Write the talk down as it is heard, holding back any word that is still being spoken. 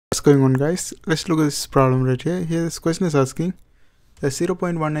What's going on, guys? Let's look at this problem right here. Here this question is asking the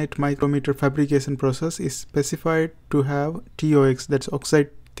 0.18 micrometer fabrication process is specified to have TOX, that's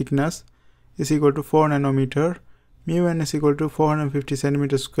oxide thickness, is equal to 4 nanometer, mu(n) is equal to 450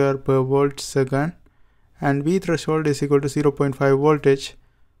 centimeter square per volt second, and V threshold is equal to 0.5 voltage.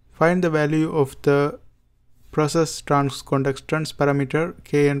 Find the value of the process transconductance parameter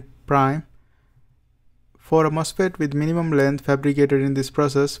Kn prime. For a MOSFET with minimum length fabricated in this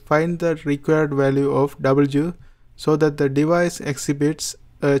process, find the required value of W so that the device exhibits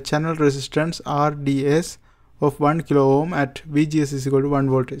a channel resistance RDS of 1 kilo ohm at VGS is equal to 1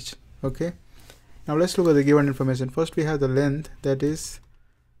 voltage. Okay. Now let's look at the given information. First we have the length, that is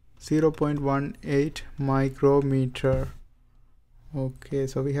 0.18 micrometer. Okay,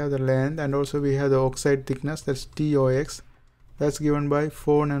 so we have the length, and also we have the oxide thickness, that's TOX, that's given by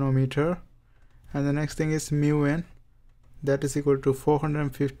 4 nanometer. And the next thing is mu(n), that is equal to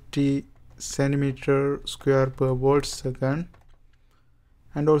 450 centimeter square per volt second.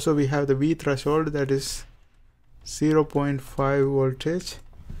 And also we have the V threshold, that is 0.5 voltage.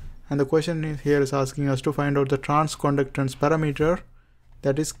 And the question here is asking us to find out the transconductance parameter,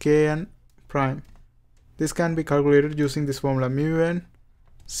 that is Kn prime. This can be calculated using this formula, mu(n)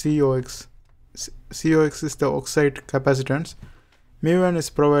 COX. COX is the oxide capacitance. mu(n) is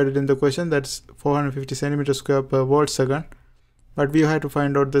provided in the question, that's 450 centimeter square per volt second, but we have to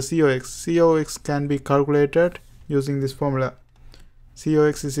find out the COX. COX can be calculated using this formula.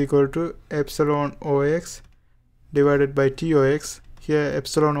 COX is equal to epsilon OX divided by TOX. Here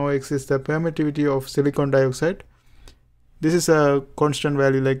epsilon OX is the permittivity of silicon dioxide. This is a constant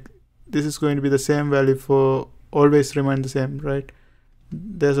value, like this is going to be the same value for always remain the same, right?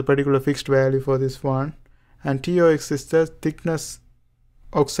 There's a particular fixed value for this one. And TOX is the thickness,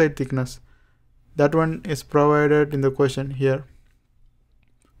 oxide thickness. That one is provided in the question here.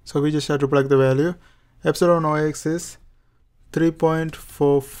 So we just have to plug the value. Epsilon OX is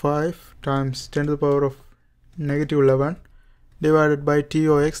 3.45 times 10 to the power of negative 11 divided by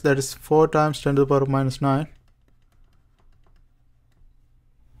TOX, that is 4 times 10 to the power of minus 9.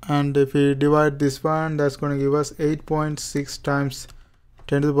 And if we divide this one, that's going to give us 8.6 times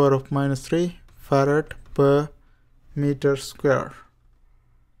 10 to the power of minus 3 farad per meter square.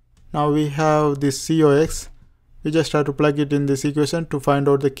 Now we have this COX. We just have to plug it in this equation to find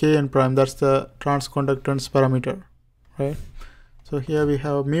out the Kn prime, that's the transconductance parameter, right? So here we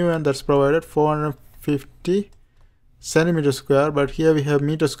have mu(n), that's provided 450 centimeter square, but here we have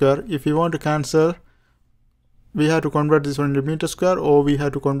meter square. If we want to cancel, we have to convert this one into meter square, or we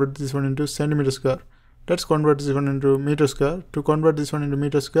have to convert this one into centimeter square. Let's convert this one into meter square. To convert this one into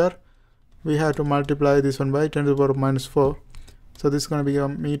meter square, we have to multiply this one by 10 to the power of minus 4. So this is going to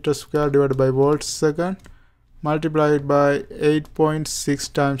become meter square divided by volts second multiplied by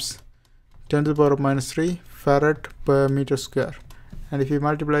 8.6 times 10 to the power of minus 3 farad per meter square. And if we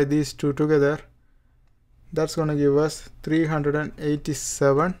multiply these two together, that's going to give us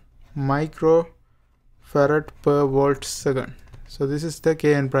 387 microfarad per volt second. So this is the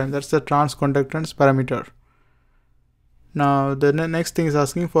Kn prime, that's the transconductance parameter. Now the next thing is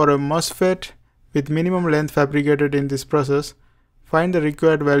asking for a MOSFET with minimum length fabricated in this process, find the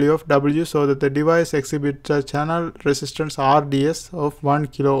required value of W so that the device exhibits a channel resistance RDS of 1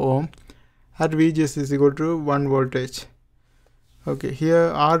 kilo ohm at VGS is equal to 1 voltage. Okay,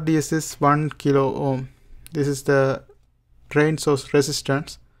 here RDS is 1 kilo ohm. This is the drain source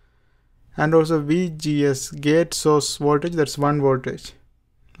resistance. And also VGS, gate source voltage, that's 1 voltage.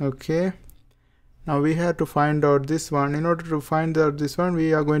 Okay. Now we have to find out this one. In order to find out this one,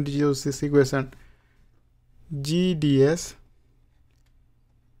 we are going to use this equation. GDS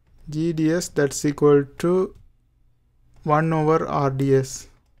that's equal to 1 over RDS.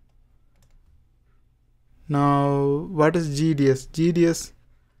 Now what is GDS? GDS,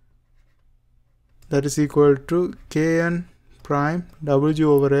 that is equal to Kn prime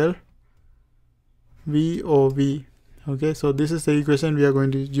W over L VOV. Okay, so this is the equation we are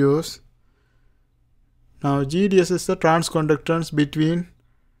going to use. Now GDS is the transconductance between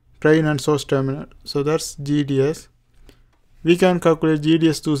drain and source terminal. So that's GDS. We can calculate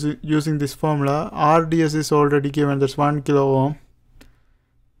GDS using this formula. RDS is already given, that's 1 kilo ohm.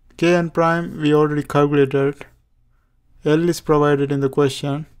 Kn prime we already calculated. L is provided in the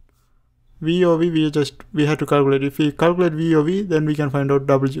question. VOV we have to calculate. If we calculate VOV, then we can find out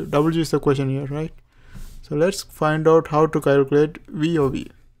W. W is the question here, right? So let's find out how to calculate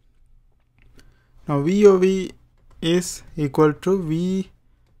VOV. Now VOV is equal to V,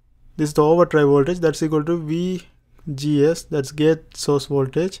 this is the overdrive voltage, that's equal to VGS, that's gate source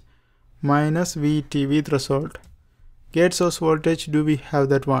voltage, minus VT, V threshold. Gate source voltage, do we have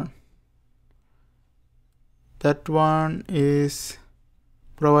that one? That one is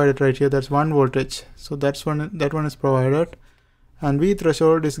provided right here. That's 1 voltage. So that one is provided. And V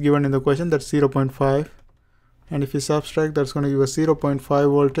threshold is given in the question, that's 0.5. And if you subtract, that's going to give us 0.5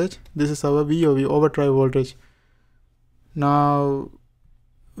 voltage. This is our VOV, overdrive voltage. Now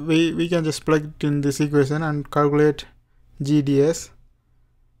we can just plug it in this equation and calculate GDS.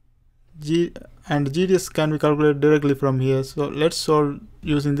 GDS can be calculated directly from here. So let's solve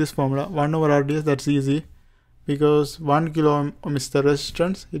using this formula. 1 over RDS, that's easy, because 1 kilo ohm is the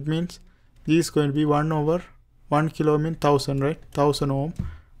resistance. It means G is going to be 1 over 1 kilo ohm in 1000, right? 1000 ohm.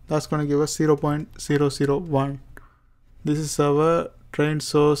 That's going to give us 0.001. This is our drain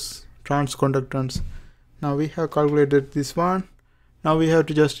source transconductance. Now we have calculated this one. Now we have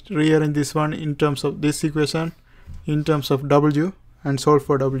to just rearrange this one in terms of this equation, in terms of W, and solve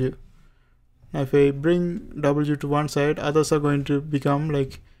for W. Now if I bring W to one side, others are going to become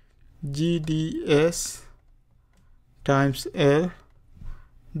like GDS times L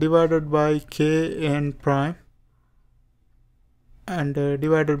divided by Kn prime and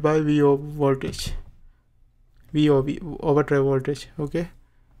divided by VO voltage, VOV, overdrive voltage. Okay,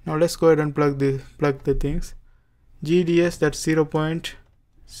 now let's go ahead and plug the things. GDS, that's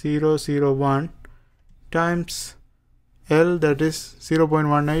 0.001 times L, that is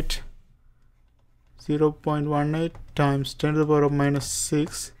 0.18 times 10 to the power of minus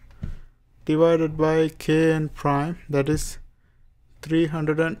 6 divided by Kn prime, that is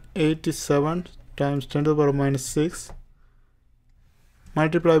 387 times 10 to the power of minus 6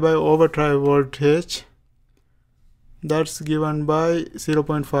 multiplied by overdrive voltage, that's given by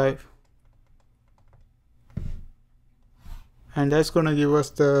 0.5, and that's gonna give us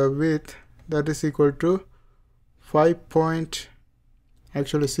the width, that is equal to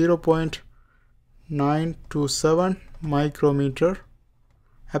 0.927 micrometer,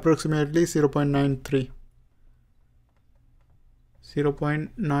 approximately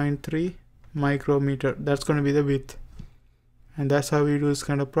 0.93 micrometer. That's going to be the width. And that's how we do this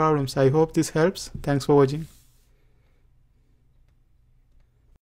kind of problems. I hope this helps. Thanks for watching.